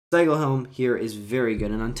Cycle Helm here is very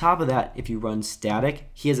good, and on top of that, if you run static,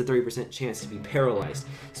 he has a 30% chance to be paralyzed.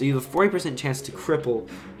 So you have a 40% chance to cripple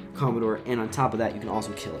Commodore, and on top of that, you can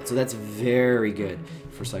also kill it. So that's very good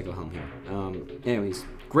for Cycle Helm here. Anyways,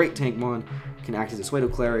 great tank mon, can act as a Pseudo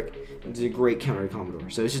Cleric, and is a great counter to Commodore.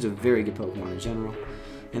 So it's just a very good Pokemon in general.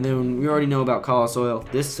 And then we already know about Colosoil.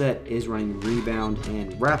 This set is running Rebound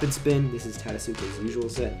and Rapid Spin. This is Tadasuke's usual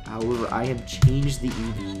set. However, I have changed the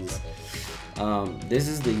EVs. This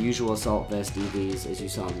is the usual Assault Vest EVs as you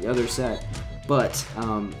saw in the other set, but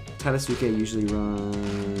Tadasuke usually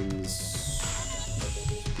runs, I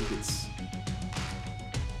think it's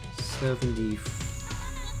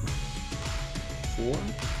 74?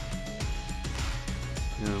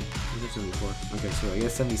 No, it's 74. Okay, so I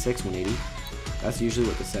guess 76, 180. That's usually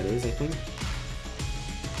what the set is, I think.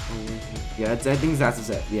 Yeah, I think that's the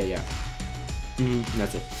set. Yeah.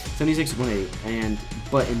 That's it. 76, 180.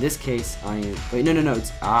 But in this case, I am. Wait, no.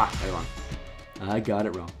 It's I got it wrong. I got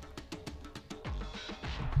it wrong.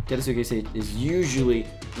 Tadasuke set is usually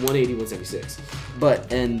 180, 176.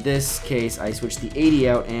 But in this case, I switched the 80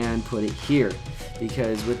 out and put it here.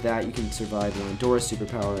 Because with that, you can survive Landora's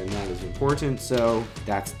superpower, and that is important. So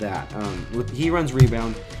that's that. He runs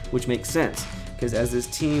Rebound, which makes sense. Because as this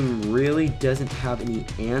team really doesn't have any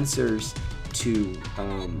answers to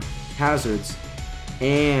hazards,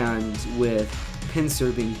 and with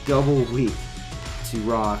Pinsir being double weak to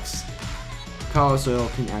rocks, Colosoil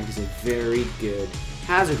can act as a very good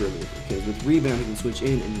hazard remover, because with Rebound he can switch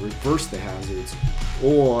in and reverse the hazards,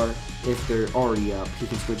 or if they're already up, he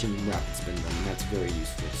can switch in and Rapid Spin them, and that's very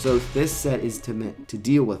useful. So this set is meant to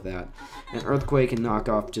deal with that, and Earthquake can knock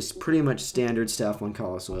off just pretty much standard stuff on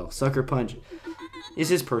Colosoil. Sucker Punch is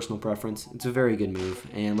his personal preference. It's a very good move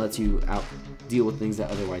and lets you deal with things that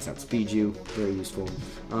otherwise outspeed you. Very useful.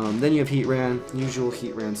 Then you have Heatran, usual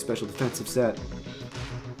Heatran special defensive set.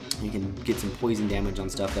 You can get some poison damage on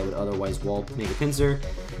stuff that would otherwise wall Mega Pinsir,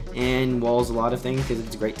 and walls a lot of things because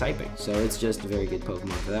it's great typing. So it's just a very good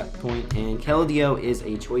Pokemon for that point. And Keldeo is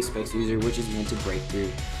a Choice Specs user, which is meant to break through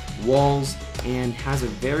walls and has a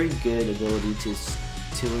very good ability to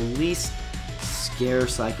at least scare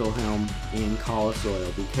Cycle Helm and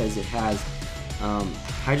Colosoil, because it has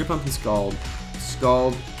Hydro Pump and Scald.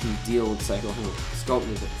 Scald can deal with Cycle Helm. Scald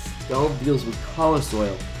deals with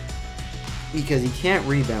Colosoil because he can't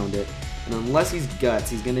rebound it, and unless he's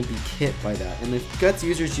Guts, he's going to be hit by that. And the Guts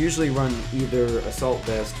users usually run either Assault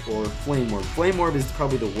Vest or Flame Orb. Flame Orb is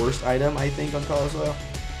probably the worst item, I think, on Colosoil,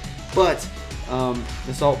 but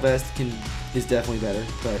Assault Vest is definitely better,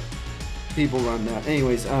 but people run that.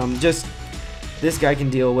 Anyways, just this guy can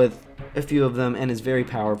deal with a few of them and is very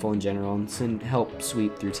powerful in general and can help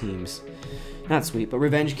sweep through teams. Not sweep, but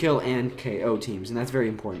revenge kill and KO teams, and that's very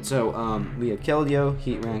important. So we have Keldeo,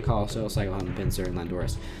 Heatran, Colosoil, Cycle Helm, Pinsir, and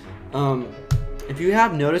Landorus. If you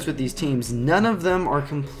have noticed with these teams, none of them are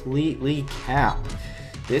completely capped.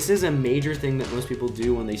 This is a major thing that most people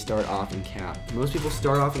do when they start off in cap. Most people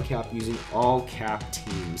start off in cap using all cap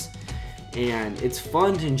teams, and it's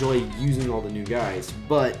fun to enjoy using all the new guys,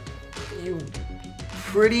 but you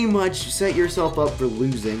pretty much set yourself up for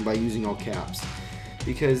losing by using all caps,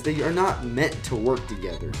 because they are not meant to work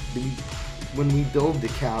together. When we build the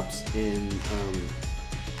caps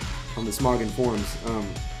on the Smogon forums,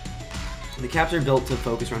 the caps are built to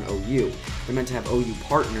focus around OU. They're meant to have OU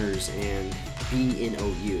partners and be in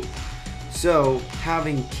OU. So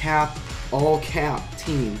having all cap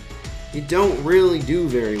team, you don't really do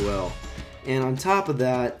very well. And on top of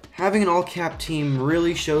that, having an all-cap team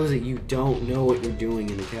really shows that you don't know what you're doing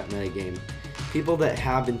in the cap metagame. People that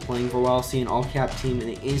have been playing for a while see an all-cap team and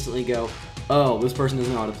they instantly go, oh, this person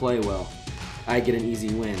doesn't know how to play well. I get an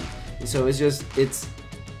easy win. And so it's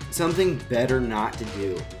something better not to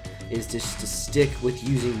do, is just to stick with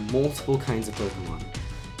using multiple kinds of Pokemon.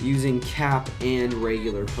 Using cap and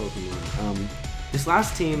regular Pokemon. This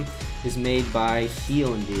last team is made by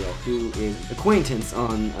Heal and Deal, who is acquaintance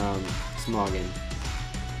on Smogon,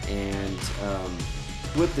 and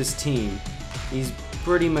with this team, he's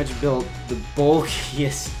pretty much built the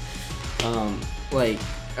bulkiest,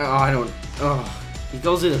 he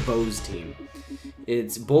calls it a Bose team.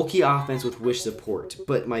 It's bulky offense with wish support,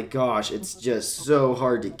 but my gosh, it's just so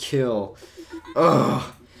hard to kill. Ugh,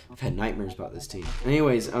 I've had nightmares about this team.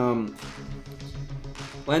 Anyways,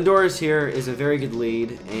 Landorus here is a very good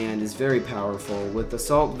lead and is very powerful. With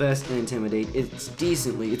Assault Vest and Intimidate, it's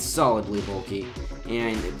solidly bulky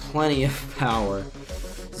and plenty of power.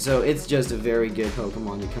 So it's just a very good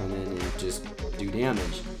Pokemon to come in and just do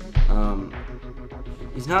damage.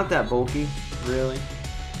 He's not that bulky, really,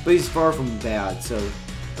 but he's far from bad. So,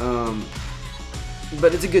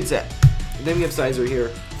 but it's a good set. Then we have Sizer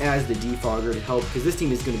here as the defogger to help, because this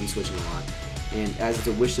team is going to be switching a lot. And as it's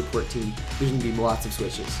a wish support team, there's going to be lots of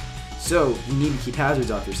switches. So you need to keep hazards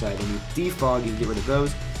off your side, and with defog, you get rid of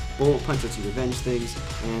those. Bullet Punch lets you revenge things,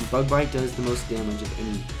 and Bug Bite does the most damage of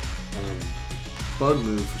any bug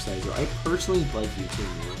move for Sizer. I personally like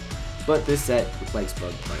U2 more, but this set likes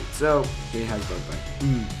Bug Bite, so it has Bug Bite.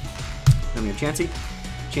 Then we have Chansey.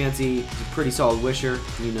 Chansey is a pretty solid wisher,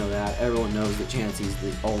 you know that. Everyone knows that Chansey is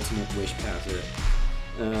the ultimate wish passer.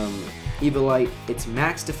 Evilite, it's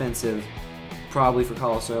max defensive, probably for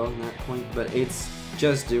Colossal at that point, but it's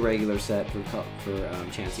just a regular set for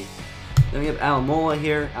Chansey. Then we have Alomola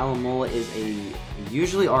here. Alomola is a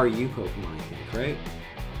usually RU Pokemon, I think, right?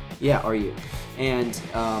 Yeah, RU. And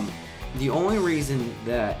the only reason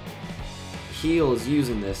that Heal is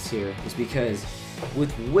using this here is because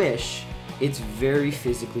with Wish, it's very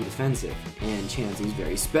physically defensive, and Chansey is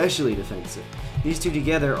very specially defensive. These two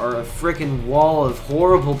together are a frickin' wall of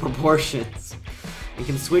horrible proportions. They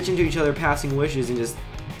can switch into each other passing wishes and just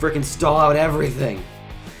frickin' stall out everything.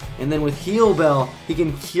 And then with Heal Bell, he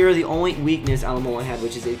can cure the only weakness Alomola had,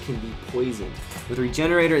 which is it can be poisoned. With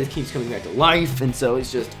Regenerator, it keeps coming back to life, and so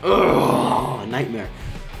it's just a nightmare.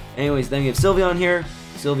 Anyways, then we have Sylveon here.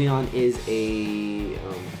 Sylveon is a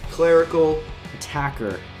clerical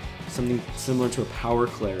attacker, something similar to a power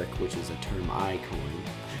cleric, which is a term I coined.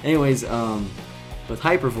 Anyways, with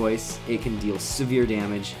Hyper Voice, it can deal severe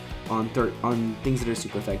damage on things that are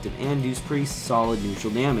super effective and do pretty solid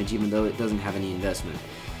neutral damage, even though it doesn't have any investment.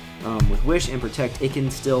 With Wish and Protect, it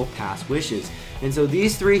can still pass wishes. And so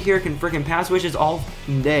these three here can freaking pass wishes all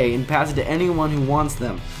day and pass it to anyone who wants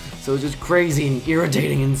them. So it's just crazy and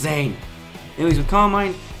irritating, insane. Anyways, with Calm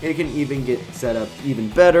Mind, it can even get set up even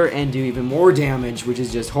better and do even more damage, which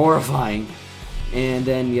is just horrifying. And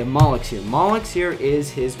then we have Mollix here. Mollix here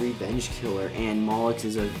is his revenge killer, and Mollix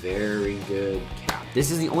is a very good cap.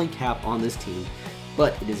 This is the only cap on this team,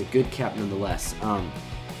 but it is a good cap nonetheless.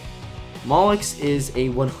 Mollix is a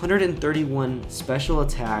 131 special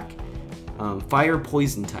attack fire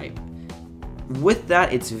poison type. With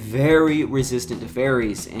that, it's very resistant to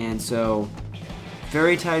fairies, and so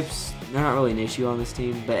fairy types, they're not really an issue on this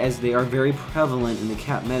team, but as they are very prevalent in the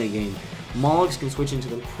cap metagame, Mollix can switch into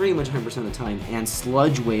them pretty much 100% of the time and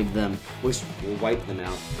Sludge Wave them, which will wipe them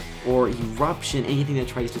out, or Eruption anything that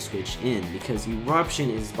tries to switch in, because Eruption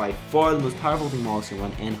is by far the most powerful thing Mollix can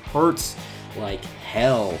run and hurts like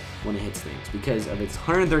hell when it hits things because of its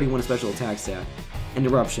 131 special attack stat and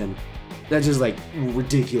Eruption. That's just like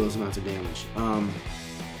ridiculous amounts of damage.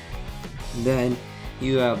 Then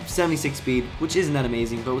you have 76 speed, which isn't that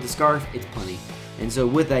amazing, but with the Scarf, it's plenty. And so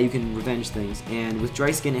with that, you can revenge things. And with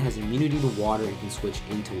Dry Skin, it has immunity to water and can switch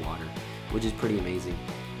into water, which is pretty amazing.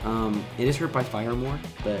 It is hurt by fire more,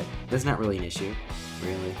 but that's not really an issue,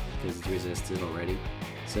 really, because it's resisted already.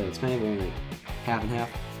 So it's kind of only half and half.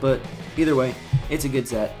 But either way, it's a good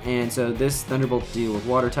set. And so this Thunderbolt deal with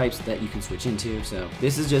water types that you can switch into. So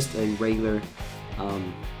this is just a regular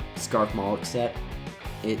Scarf Mollix set.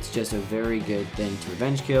 It's just a very good thing to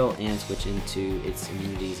revenge kill and switch into its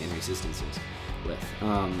immunities and resistances with.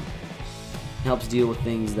 Helps deal with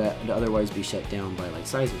things that would otherwise be shut down by like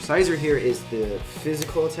Sizer. Sizer here is the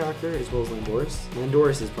physical attacker as well as Landorus.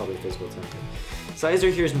 Landorus is probably the physical attacker. Sizer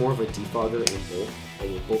here is more of a defogger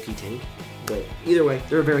and a bulky tank. But either way,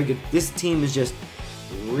 they're very good. This team is just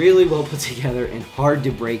really well put together and hard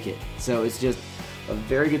to break it. So it's just a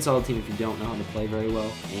very good solid team if you don't know how to play very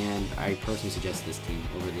well, and I personally suggest this team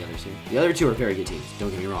over the other two. The other two are very good teams,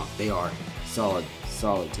 don't get me wrong. They are solid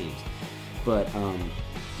teams. But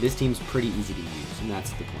this team's pretty easy to use, and that's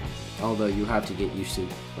the point. Although you have to get used to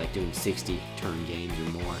like doing 60 turn games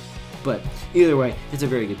or more. But either way, it's a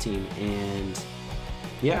very good team, and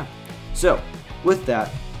yeah. So with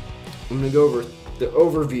that, I'm going to go over the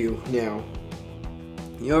overview now.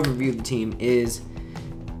 The overview of the team is,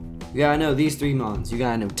 you gotta know these three mons. You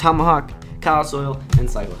gotta know Tomahawk, Colossal, and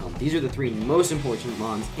Cycle Helm. These are the three most important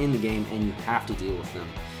mons in the game, and you have to deal with them.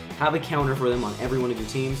 Have a counter for them on every one of your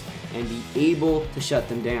teams, and be able to shut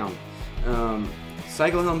them down.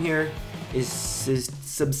 Cycle Helm here is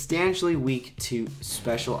substantially weak to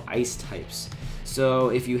special ice types. So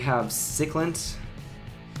if you have Cyclant,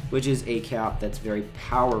 which is a cap that's very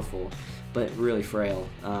powerful, but really frail,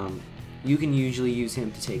 you can usually use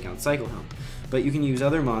him to take out Cycle Helm. But you can use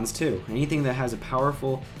other mons too. Anything that has a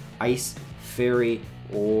powerful ice, fairy,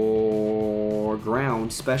 or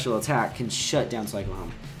ground special attack can shut down Cycle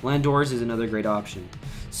Helm. Landorus is another great option.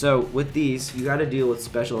 So with these, you gotta deal with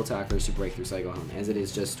special attackers to break through Cycle Helm, as it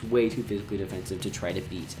is just way too physically defensive to try to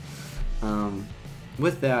beat.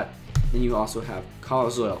 With that, then you also have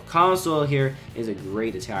Colossal. Colossal here is a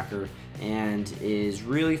great attacker, and is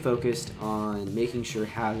really focused on making sure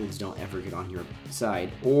hazards don't ever get on your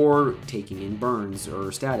side or taking in burns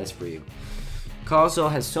or status for you. Colossal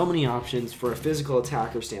has so many options for a physical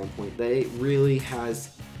attacker standpoint that it really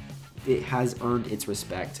has earned its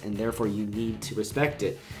respect, and therefore you need to respect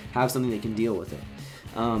it. Have something that can deal with it.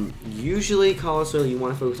 Usually Colossal, you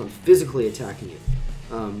want to focus on physically attacking it.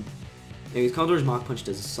 Anyways, Caldor's Mach Punch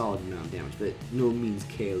does a solid amount of damage, but no means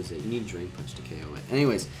KOs it. You need Drain Punch to KO it.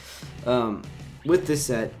 Anyways, with this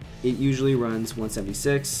set, it usually runs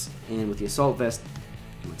 176, and with the Assault Vest,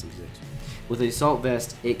 176. With the Assault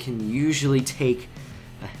Vest, it can usually take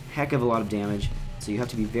a heck of a lot of damage, so you have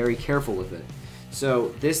to be very careful with it.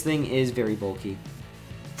 So this thing is very bulky.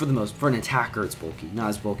 For an attacker, it's bulky. Not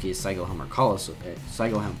as bulky as Cycle Helm or Colossal,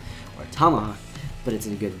 Cycle Helm or Tomahawk, but it's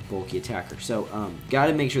a good bulky attacker. So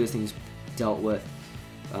gotta make sure this thing's dealt with.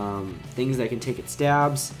 Things that can take its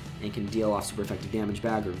stabs and can deal off super effective damage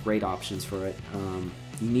bag are great options for it.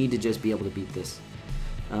 You need to just be able to beat this.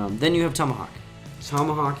 Then you have Tomahawk.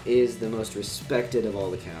 Tomahawk is the most respected of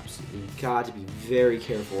all the caps. You've got to be very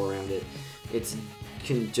careful around it. It's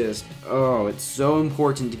so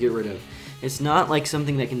important to get rid of. It's not like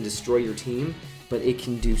something that can destroy your team, but it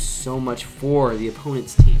can do so much for the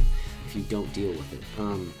opponent's team if you don't deal with it.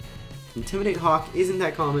 Intimidate Hawk isn't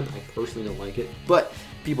that common. I personally don't like it, but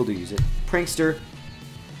people do use it. Prankster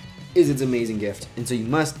is its amazing gift, and so you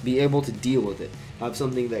must be able to deal with it. Have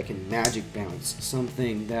something that can magic bounce,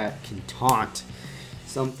 something that can taunt,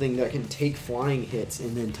 something that can take flying hits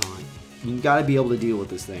and then taunt. You gotta be able to deal with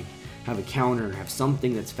this thing. Have a counter, have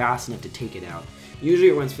something that's fast enough to take it out. Usually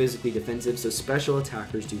it runs physically defensive, so special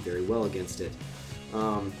attackers do very well against it.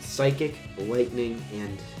 Psychic, Lightning,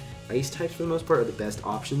 and Ice types for the most part are the best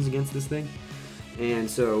options against this thing. And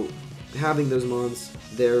so having those mons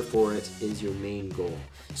there for it is your main goal.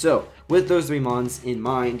 So with those three mons in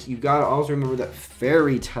mind, you gotta also remember that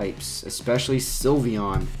fairy types, especially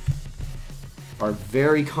Sylveon, are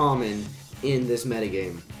very common in this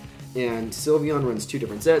metagame. And Sylveon runs two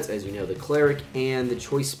different sets, as you know, the Cleric and the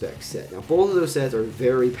Choice Spec set. Now, both of those sets are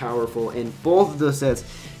very powerful, and both of those sets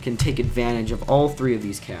can take advantage of all three of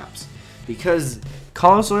these caps. Because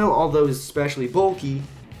Colossal, although is especially bulky,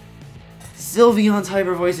 Sylveon's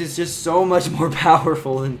Hyper Voice is just so much more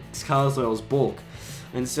powerful than Colossal's bulk.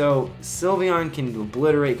 And so, Sylveon can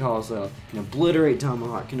obliterate Colossal, can obliterate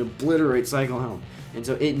Tomahawk, can obliterate Cycle Helm. And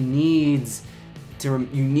so it needs...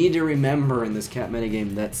 you need to remember in this cap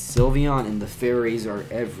metagame that Sylveon and the fairies are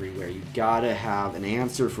everywhere. You gotta have an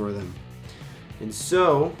answer for them. And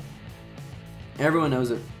so, everyone knows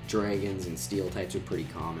that dragons and steel types are pretty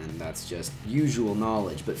common. That's just usual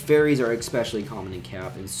knowledge. But fairies are especially common in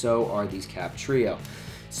cap, and so are these cap trio.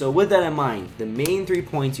 So with that in mind, the main 3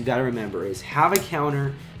 points you gotta remember is have a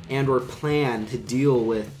counter and or plan to deal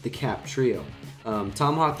with the cap trio.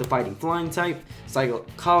 Tomahawk, the fighting flying type,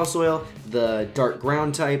 Colossal, the dark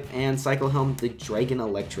ground type, and Cycle Helm, the dragon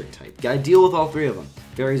electric type. Gotta deal with all three of them.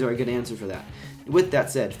 Fairies are a good answer for that. With that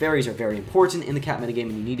said, fairies are very important in the cap metagame,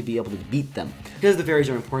 and you need to be able to beat them. Because the fairies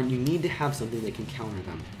are important, you need to have something that can counter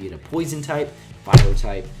them. Be it a poison type, fire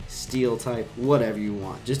type, steel type, whatever you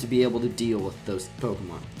want, just to be able to deal with those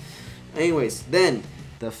Pokemon. Anyways, then,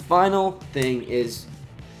 the final thing is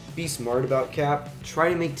be smart about cap. Try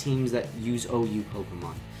to make teams that use OU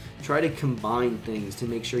Pokemon. Try to combine things to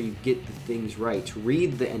make sure you get the things right.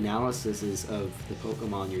 Read the analyses of the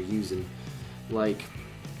Pokemon you're using, like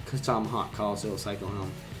Tomahawk, Colossal, Cycle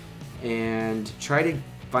Helm, and try to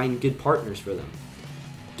find good partners for them.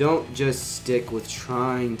 Don't just stick with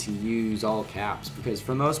trying to use all caps, because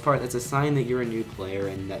for the most part that's a sign that you're a new player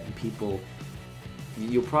and that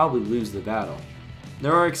you'll probably lose the battle.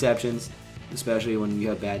 There are exceptions, especially when you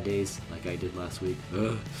have bad days, like I did last week.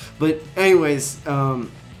 Ugh. But anyways,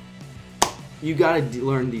 you gotta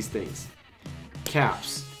learn these things.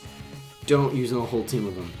 Caps. Don't use a whole team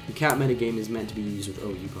of them. The cap metagame is meant to be used with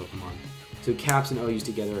OU Pokemon. So caps and OUs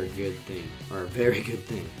together are a good thing, or a very good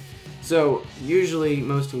thing. So usually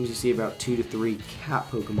most teams you see about 2 to 3 cap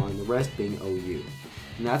Pokemon, the rest being OU.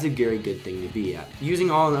 And that's a very good thing to be at.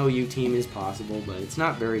 Using all an OU team is possible, but it's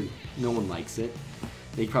not no one likes it.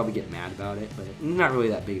 They probably get mad about it, but it's not really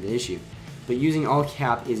that big of an issue. But using all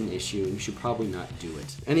cap is an issue, and you should probably not do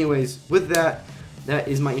it. Anyways, with that, that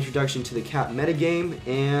is my introduction to the cap metagame,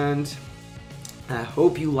 and I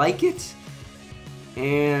hope you like it.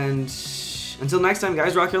 And until next time,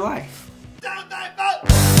 guys, rock your life.